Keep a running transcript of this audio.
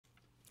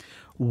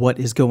What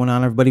is going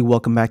on, everybody?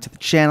 Welcome back to the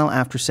channel.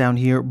 Aftersound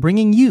here,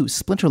 bringing you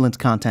Splinterlands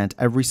content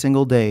every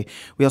single day.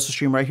 We also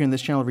stream right here in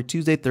this channel every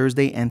Tuesday,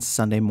 Thursday, and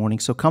Sunday morning,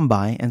 so come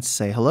by and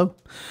say hello.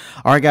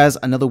 All right, guys,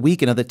 another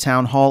week, another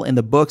town hall in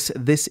the books.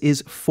 This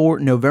is for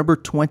November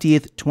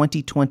 20th,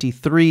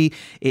 2023.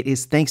 It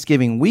is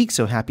Thanksgiving week,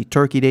 so happy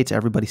Turkey Day to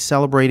everybody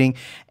celebrating.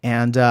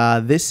 And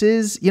this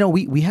is,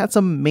 we had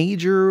some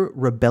major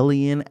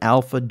Rebellion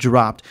alpha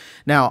dropped.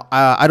 Now,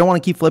 I don't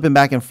want to keep flipping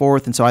back and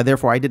forth, and so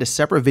I did a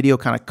separate video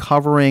kind of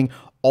covering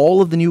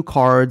all of the new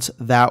cards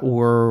that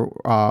were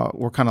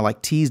kind of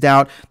like teased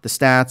out, the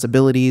stats,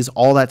 abilities,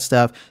 all that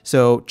stuff.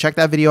 So check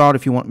that video out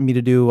if you want me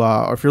to do,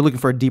 or if you're looking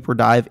for a deeper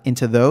dive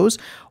into those.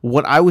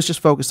 What I was just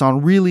focused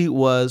on really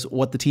was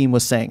what the team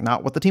was saying,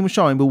 not what the team was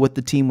showing, but what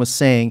the team was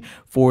saying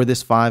for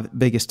this 5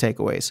 biggest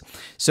takeaways.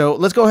 So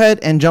let's go ahead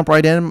and jump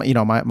right in.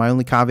 My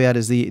only caveat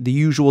is the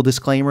usual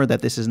disclaimer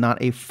that this is not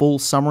a full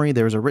summary.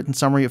 There is a written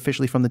summary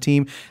officially from the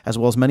team, as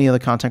well as many other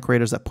content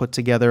creators that put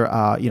together,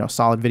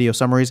 solid video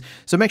summaries.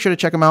 So make sure to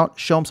check them out,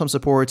 show them some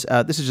support.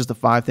 This is just the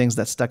 5 things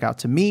that stuck out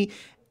to me,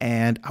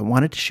 and I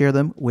wanted to share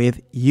them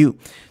with you.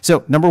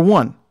 So number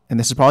 1, and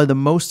this is probably the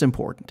most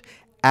important,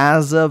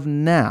 as of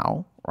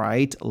now,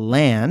 right,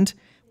 Land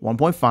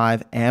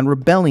 1.5 and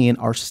Rebellion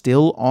are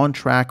still on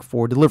track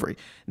for delivery.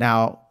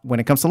 Now, when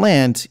it comes to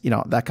Land,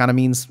 that kind of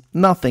means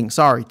nothing.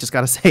 Sorry, just got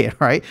to say it,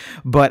 right?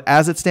 But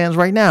as it stands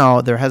right now,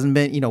 there hasn't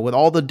been, with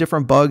all the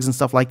different bugs and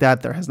stuff like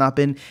that, there has not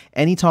been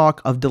any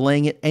talk of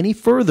delaying it any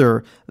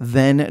further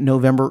than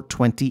November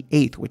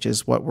 28th, which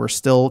is what we're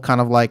still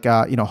kind of like,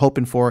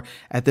 hoping for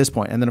at this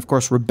point. And then, of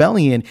course,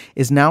 Rebellion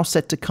is now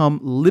set to come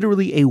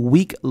literally a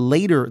week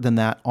later than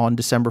that on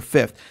December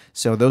 5th.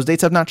 So those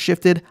dates have not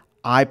shifted.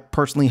 I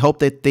personally hope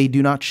that they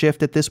do not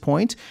shift at this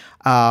point.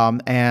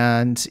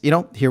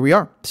 Here we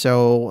are.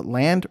 So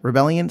Land,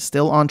 Rebellion,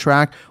 still on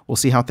track. We'll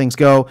see how things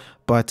go.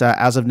 But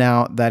as of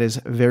now, that is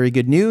very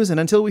good news.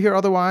 And until we hear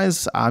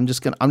otherwise, I'm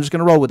just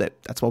gonna roll with it.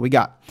 That's what we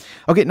got.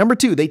 Okay, number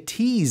 2, they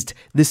teased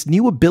this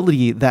new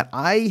ability that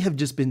I have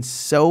just been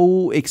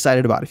so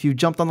excited about. If you've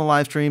jumped on the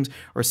live streams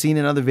or seen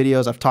in other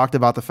videos, I've talked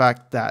about the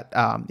fact that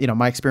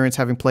my experience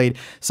having played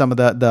some of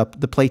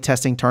the play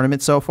testing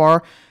tournaments so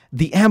far,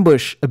 the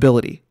ambush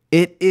ability.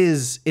 It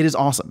is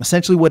awesome.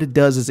 Essentially what it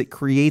does is it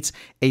creates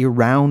a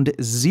round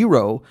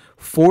 0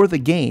 for the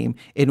game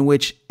in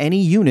which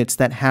any units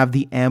that have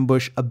the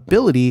ambush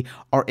ability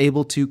are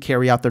able to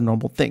carry out their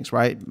normal things,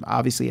 right?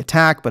 Obviously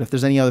attack, but if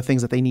there's any other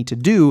things that they need to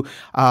do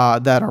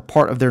that are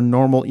part of their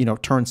normal,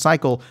 turn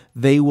cycle,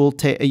 they will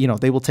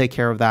take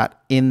care of that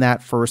in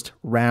that first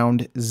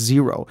round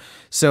 0.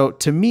 So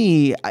to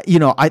me,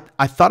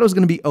 I thought it was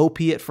going to be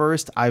OP at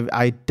first.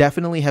 I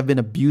definitely have been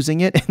abusing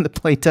it in the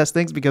play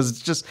testings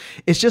because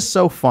it's just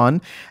so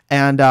fun.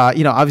 And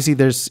obviously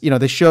there's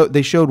they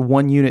showed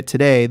one unit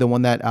today, the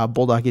one that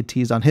Bulldog had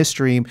teased on his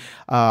stream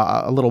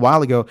a little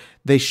while ago.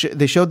 They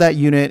showed that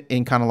unit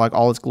in kind of like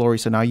all its glory,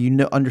 so now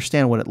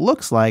understand what it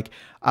looks like.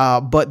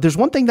 But there's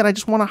one thing that I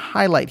just want to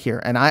highlight here,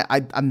 and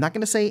I'm not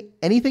going to say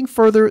anything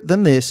further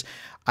than this.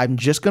 I'm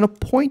just going to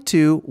point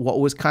to what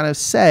was kind of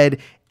said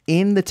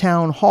in the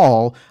town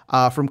hall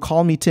from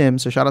Call Me Tim.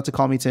 So shout out to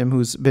Call Me Tim,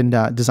 who's been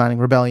designing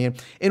Rebellion,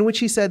 in which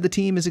he said the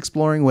team is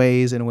exploring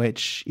ways in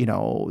which,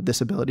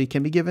 this ability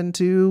can be given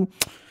to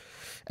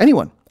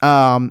anyone.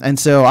 And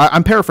so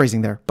I'm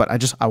paraphrasing there, but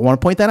I want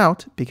to point that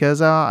out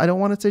because I don't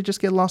want it to just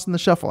get lost in the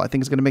shuffle. I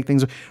think it's going to make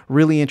things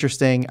really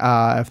interesting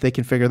if they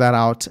can figure that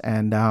out.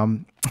 And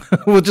I'm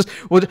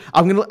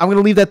gonna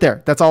leave that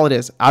there. That's all it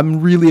is. I'm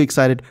really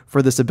excited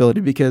for this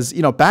ability because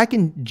back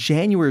in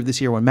January of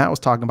this year when Matt was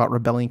talking about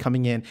Rebellion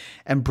coming in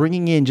and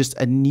bringing in just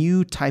a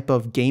new type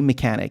of game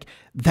mechanic,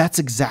 that's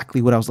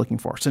exactly what I was looking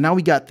for. So now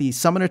we got the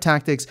summoner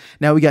tactics.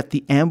 Now we got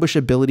the ambush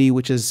ability,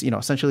 which is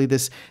essentially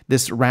this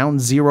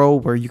round 0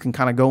 where you can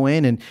kind of go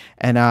in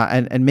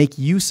and make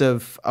use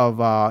of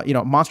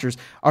monsters,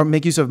 or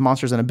make use of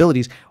monsters and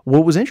abilities.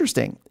 What was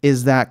interesting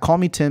is that Call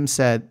Me Tim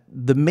said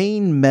the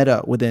main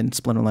meta within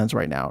Splinterlands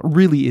right now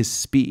really is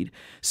speed.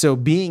 So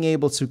being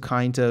able to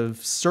kind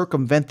of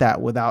circumvent that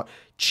without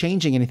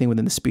changing anything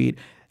within the speed,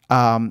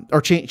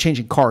 or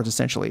changing cards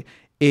essentially,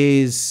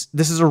 this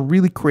is a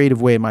really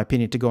creative way, in my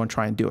opinion, to go and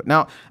try and do it.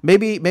 Now,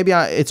 maybe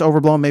it's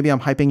overblown. Maybe I'm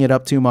hyping it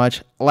up too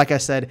much. Like I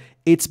said,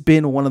 it's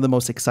been one of the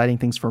most exciting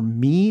things for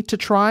me to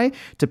try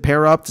to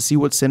pair up to see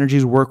what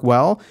synergies work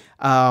well,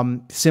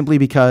 simply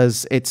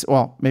because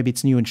maybe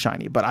it's new and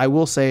shiny. But I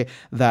will say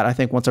that I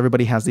think once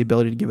everybody has the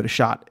ability to give it a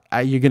shot,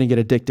 you're going to get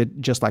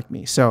addicted just like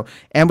me. So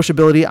ambush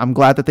ability, I'm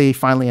glad that they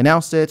finally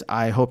announced it.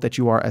 I hope that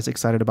you are as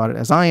excited about it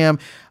as I am.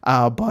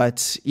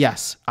 But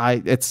yes,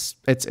 it's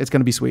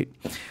going to be sweet.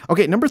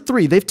 Okay, number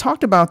 3, they've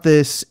talked about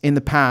this in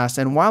the past,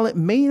 and while it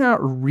may not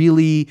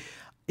really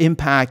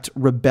impact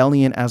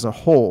Rebellion as a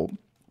whole,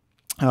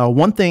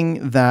 one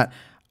thing that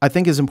I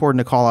think is important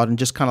to call out, and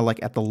just kind of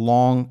like at the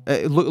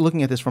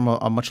looking at this from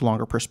a much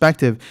longer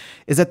perspective,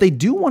 is that they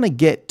do want to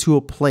get to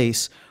a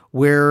place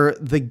where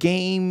the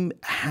game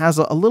has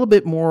a little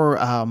bit more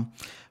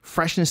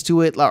freshness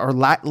to it, or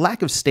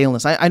lack of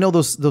staleness. I know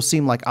those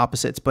seem like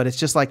opposites, but it's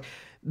just like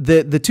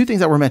the two things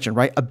that were mentioned,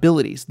 right?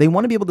 Abilities. They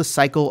want to be able to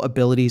cycle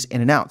abilities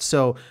in and out.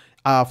 So,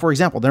 for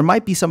example, there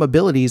might be some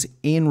abilities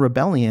in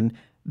Rebellion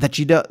that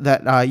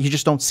you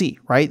just don't see,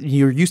 right?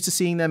 You're used to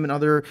seeing them in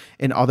other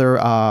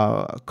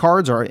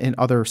cards or in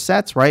other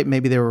sets, right?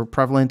 Maybe they were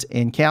prevalent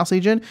in Chaos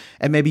Legion,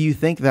 and maybe you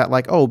think that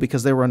like, oh,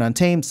 because they were in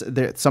Untamed,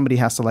 somebody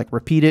has to like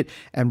repeat it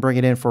and bring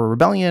it in for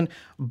Rebellion.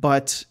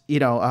 But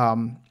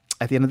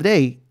at the end of the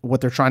day, what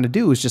they're trying to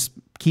do is just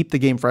keep the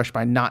game fresh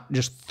by not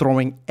just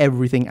throwing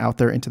everything out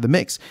there into the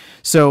mix.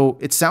 So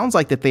it sounds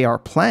like that they are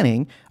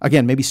planning,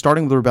 again, maybe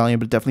starting with Rebellion,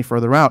 but definitely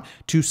further out,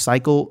 to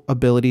cycle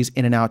abilities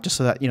in and out just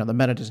so that, the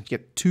meta doesn't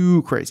get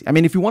too crazy. I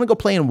mean, if you want to go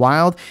play in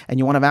Wild and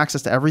you want to have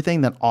access to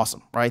everything, then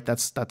awesome, right?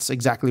 That's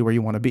exactly where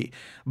you want to be.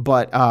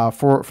 But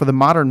for the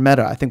modern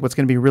meta, I think what's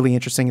going to be really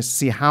interesting is to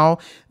see how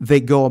they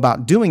go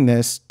about doing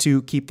this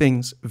to keep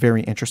things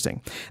very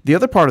interesting. The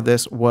other part of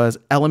this was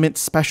element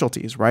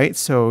specialties, right?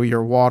 So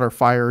your water,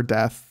 fire,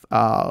 death,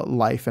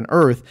 life, and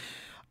earth.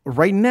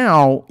 Right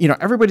now,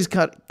 everybody's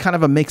got kind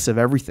of a mix of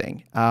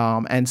everything.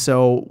 And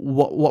so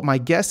what my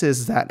guess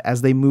is that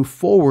as they move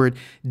forward,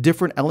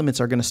 different elements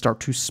are going to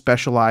start to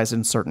specialize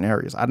in certain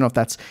areas. I don't know if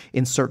that's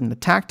in certain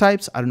attack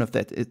types. I don't know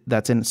if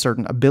that's in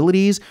certain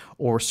abilities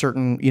or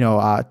certain,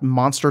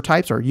 monster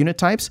types or unit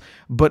types.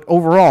 But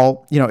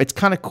overall, it's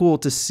kind of cool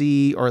to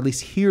see, or at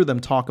least hear them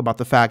talk about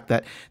the fact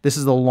that this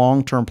is the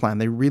long-term plan.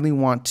 They really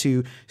want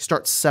to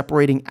start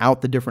separating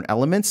out the different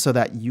elements so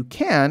that you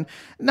can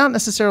not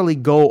necessarily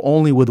go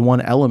only with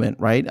one element,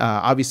 right?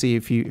 Obviously,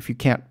 if you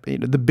can't,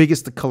 the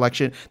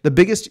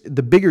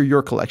bigger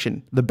your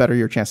collection, the better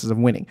your chances of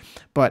winning.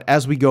 But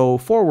as we go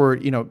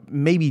forward,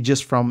 maybe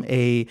just from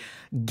a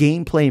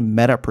gameplay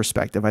meta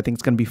perspective, I think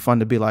it's going to be fun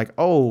to be like,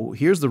 oh,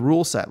 here's the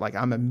rule set. Like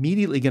I'm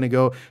immediately going to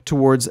go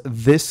towards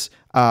this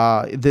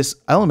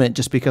element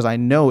just because I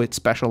know it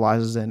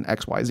specializes in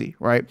XYZ,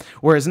 right?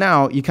 Whereas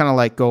now you kind of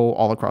like go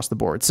all across the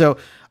board. So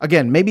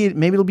again, maybe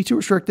it'll be too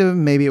restrictive.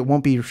 Maybe it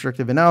won't be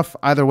restrictive enough.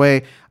 Either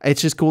way,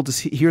 it's just cool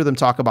to hear them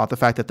talk about the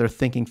fact that they're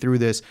thinking through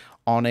this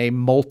on a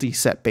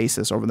multi-set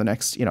basis over the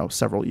next,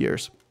 several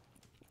years.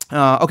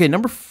 Okay,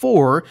 number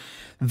 4,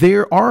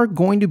 there are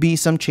going to be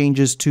some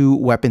changes to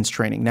weapons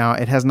training. Now,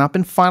 it has not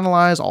been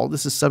finalized. All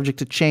this is subject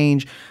to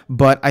change,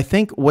 but I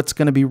think what's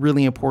going to be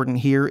really important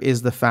here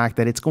is the fact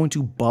that it's going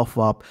to buff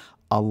up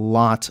a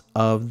lot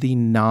of the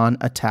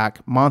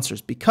non-attack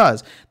monsters,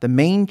 because the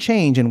main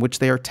change in which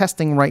they are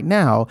testing right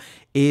now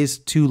is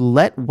to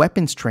let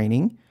weapons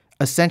training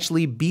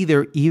essentially be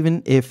there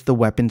even if the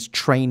weapons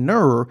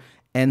trainer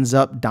ends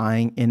up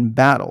dying in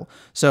battle.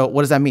 So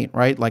what does that mean,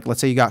 right? Like, let's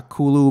say you got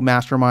Kulu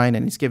Mastermind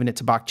and he's giving it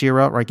to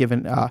Bakjira,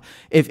 right?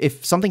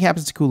 If something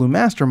happens to Kulu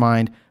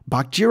Mastermind,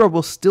 Bakjira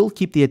will still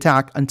keep the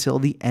attack until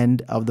the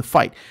end of the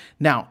fight.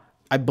 Now,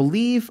 I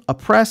believe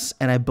Oppress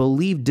and I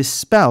believe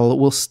Dispel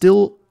will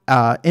still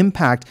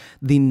impact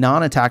the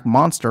non-attack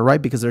monster,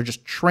 right? Because they're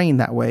just trained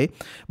that way.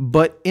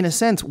 But in a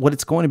sense, what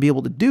it's going to be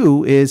able to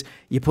do is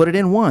you put it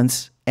in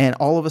once, and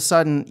all of a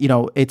sudden,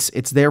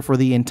 it's there for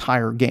the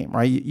entire game,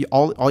 right?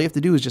 All you have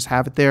to do is just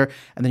have it there,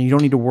 and then you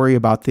don't need to worry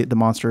about the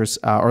monsters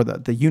or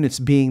the units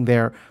being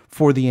there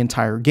for the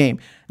entire game.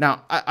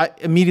 Now, I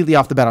immediately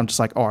off the bat, I'm just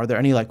like, oh, are there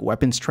any like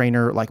weapons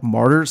trainer like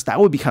martyrs? That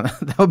would be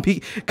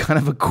kind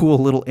of a cool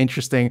little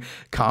interesting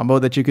combo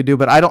that you could do.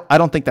 But I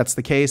don't think that's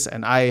the case,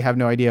 and I have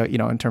no idea,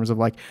 in terms of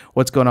like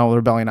what's going on with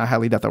Rebellion. I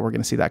highly doubt that we're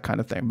going to see that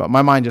kind of thing. But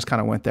my mind just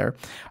kind of went there.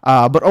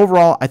 But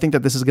overall, I think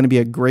that this is going to be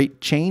a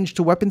great change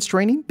to weapons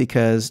training,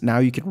 because now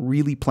you can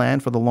really plan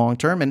for the long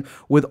term. And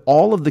with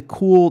all of the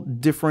cool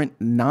different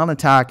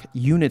non-attack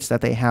units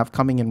that they have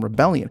coming in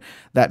Rebellion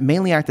that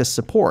mainly act as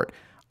support,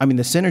 I mean,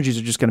 the synergies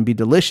are just going to be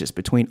delicious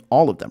between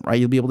all of them, right?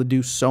 You'll be able to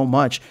do so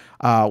much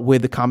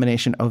with the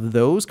combination of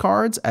those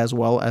cards as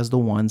well as the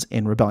ones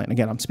in Rebellion.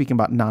 Again, I'm speaking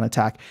about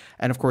non-attack.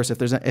 And of course,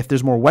 if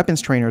there's more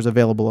weapons trainers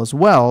available as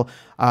well,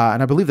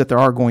 and I believe that there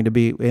are going to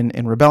be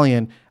in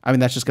Rebellion, I mean,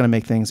 that's just going to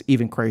make things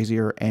even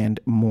crazier and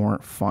more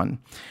fun.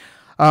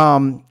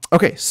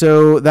 Okay,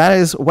 so that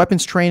is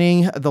weapons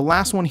training. The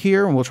last one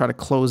here, and we'll try to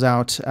close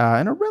out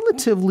in a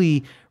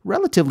relatively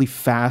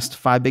fast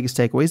 5 biggest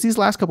takeaways. These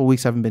last couple of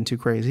weeks haven't been too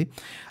crazy.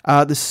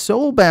 The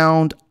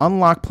Soulbound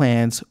unlock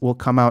plans will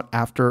come out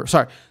after.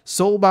 Sorry,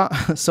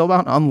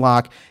 Soulbound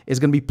unlock is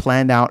going to be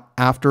planned out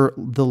after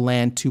the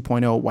Land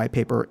 2.0 white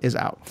paper is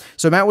out.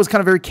 So Matt was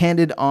kind of very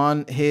candid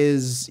on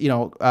his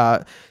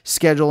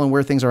schedule and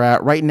where things are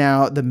at right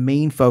now. The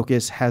main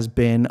focus has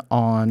been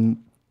on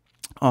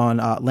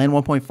Land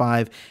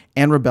 1.5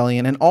 and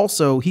Rebellion, and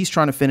also he's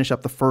trying to finish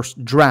up the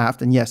first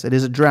draft, and yes, it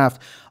is a draft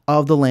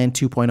of the Land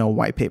 2.0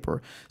 white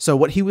paper. So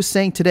what he was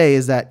saying today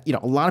is that,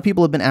 a lot of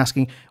people have been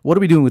asking, what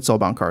are we doing with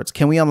Soulbound cards?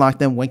 Can we unlock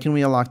them? When can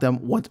we unlock them?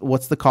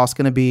 What's the cost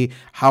going to be?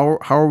 How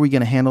are we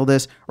going to handle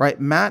this? Right?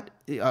 Matt,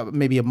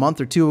 maybe a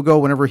month or 2 ago,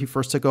 whenever he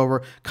first took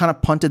over, kind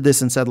of punted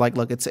this and said, like,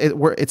 look,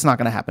 it's not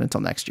going to happen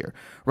until next year,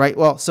 right?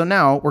 Well, so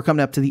now we're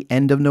coming up to the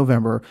end of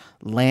November.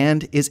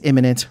 Land is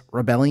imminent.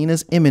 Rebellion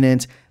is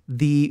imminent.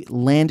 the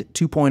Land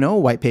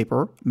 2.0 white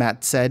paper,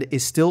 Matt said,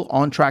 is still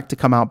on track to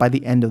come out by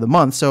the end of the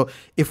month. So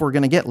if we're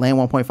going to get Land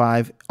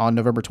 1.5 on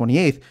November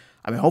 28th,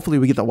 I mean, hopefully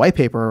we get the white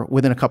paper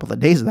within a couple of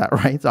days of that,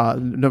 right?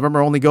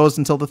 November only goes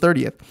until the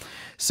 30th.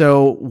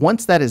 So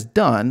once that is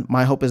done,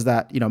 my hope is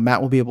that,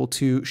 Matt will be able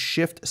to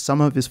shift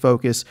some of his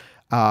focus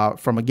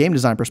from a game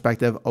design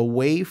perspective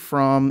away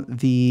from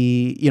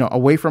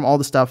away from all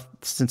the stuff,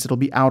 since it'll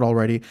be out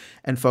already,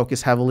 and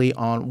focus heavily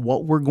on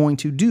what we're going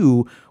to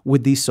do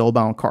with these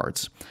Soulbound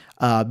cards.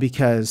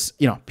 Because,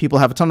 people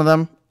have a ton of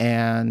them,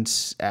 and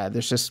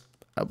there's just,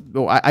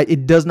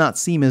 it does not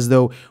seem as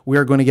though we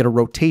are going to get a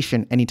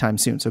rotation anytime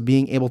soon. So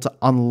being able to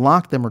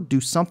unlock them or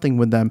do something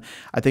with them,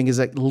 I think, is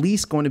at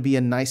least going to be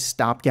a nice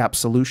stopgap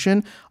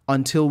solution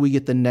until we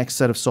get the next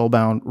set of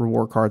Soulbound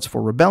reward cards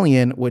for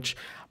Rebellion, which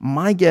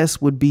my guess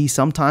would be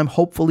sometime,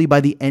 hopefully by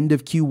the end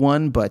of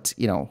Q1, but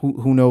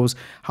who knows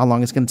how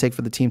long it's going to take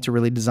for the team to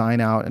really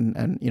design out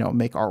and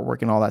make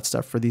artwork and all that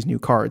stuff for these new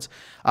cards.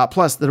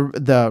 Plus the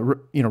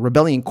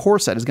Rebellion core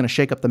set is going to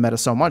shake up the meta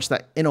so much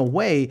that, in a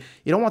way,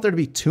 you don't want there to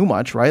be too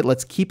much, right?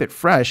 Let's keep it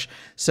fresh.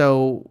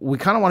 So we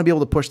kind of want to be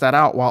able to push that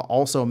out while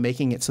also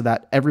making it so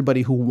that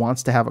everybody who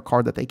wants to have a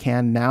card that they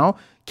can now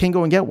can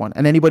go and get one.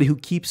 And anybody who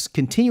keeps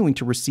continuing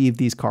to receive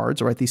these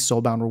cards, or these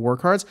Soulbound reward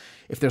cards,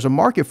 if there's a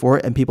market for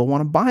it and people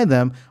want to buy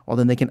them, well,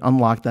 then they can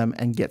unlock them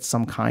and get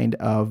some kind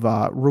of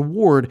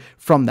reward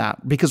from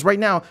that. Because right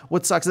now,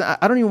 what sucks,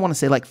 I don't even want to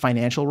say like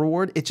financial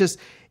reward. It's just,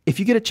 if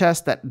you get a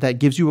chest that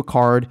gives you a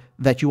card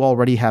that you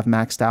already have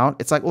maxed out,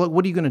 it's like, well,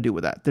 what are you going to do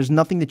with that? There's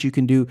nothing that you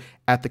can do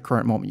at the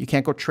current moment. You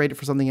can't go trade it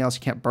for something else.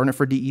 You can't burn it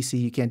for DEC.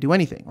 You can't do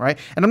anything, right?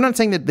 And I'm not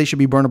saying that they should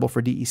be burnable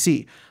for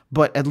DEC,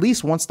 but at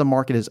least once the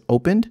market is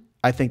opened,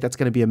 I think that's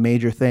going to be a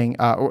major thing.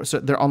 So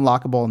they're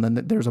unlockable, and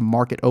then there's a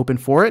market open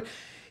for it.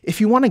 If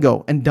you want to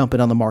go and dump it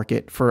on the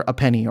market for a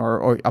penny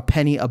or a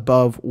penny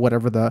above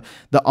whatever the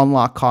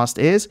unlock cost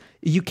is,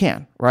 you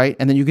can, right?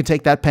 And then you can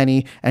take that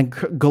penny and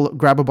go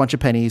grab a bunch of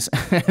pennies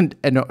and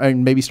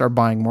maybe start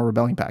buying more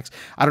Rebellion packs.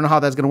 I don't know how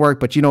that's going to work,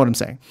 but you know what I'm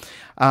saying.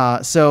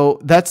 So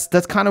that's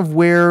kind of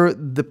where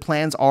the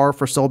plans are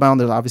for Soulbound.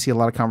 There's obviously a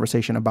lot of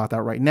conversation about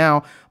that right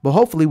now, but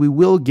hopefully we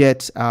will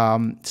get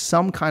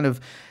some kind of,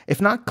 if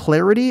not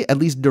clarity, at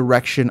least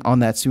direction on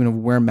that soon of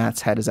where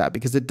Matt's head is at,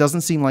 because it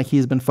doesn't seem like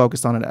he's been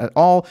focused on it at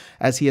all,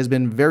 as he has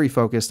been very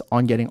focused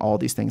on getting all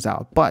these things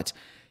out. But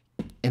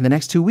in the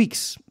next 2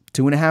 weeks,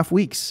 2.5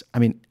 weeks, I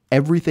mean,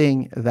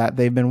 everything that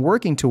they've been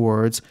working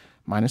towards,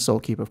 minus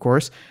Soulkeep, of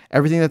course,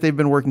 everything that they've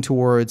been working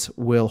towards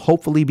will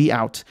hopefully be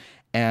out.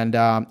 And,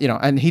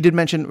 and he did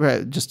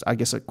mention, just, I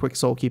guess, a quick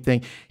Soulkeep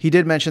thing. He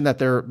did mention that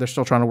they're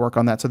still trying to work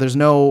on that. So there's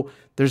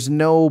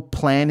no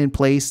plan in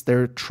place.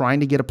 They're trying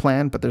to get a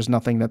plan, but there's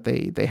nothing that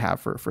they have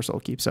for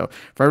Soulkeep. So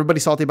for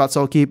everybody salty about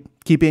Soulkeep,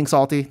 keep being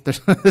salty.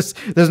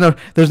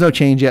 There's no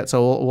change yet.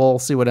 So we'll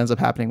see what ends up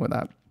happening with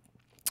that.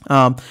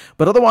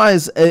 But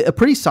otherwise, a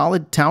pretty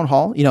solid town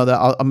hall.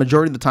 A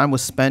majority of the time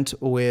was spent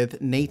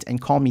with Nate and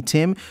Call Me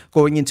Tim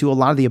going into a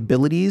lot of the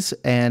abilities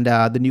and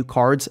the new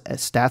cards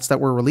stats that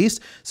were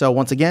released. So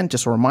once again,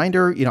 just a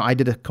reminder, I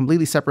did a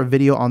completely separate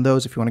video on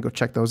those if you want to go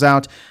check those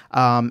out.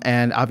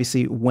 And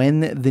obviously,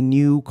 when the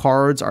new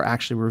cards are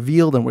actually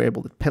revealed and we're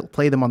able to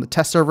play them on the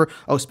test server.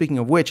 Oh, speaking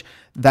of which,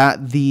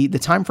 that the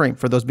time frame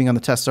for those being on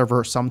the test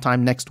server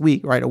sometime next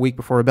week, right, a week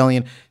before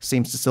Rebellion,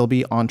 seems to still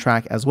be on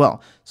track as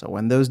well. So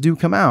when those do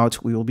come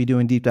out, we will be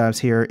doing deep dives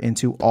here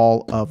into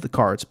all of the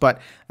cards. But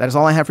that is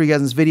all I have for you guys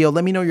in this video.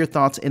 Let me know your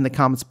thoughts in the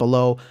comments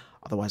below.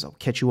 Otherwise, I'll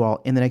catch you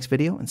all in the next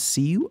video and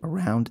see you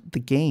around the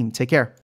game. Take care.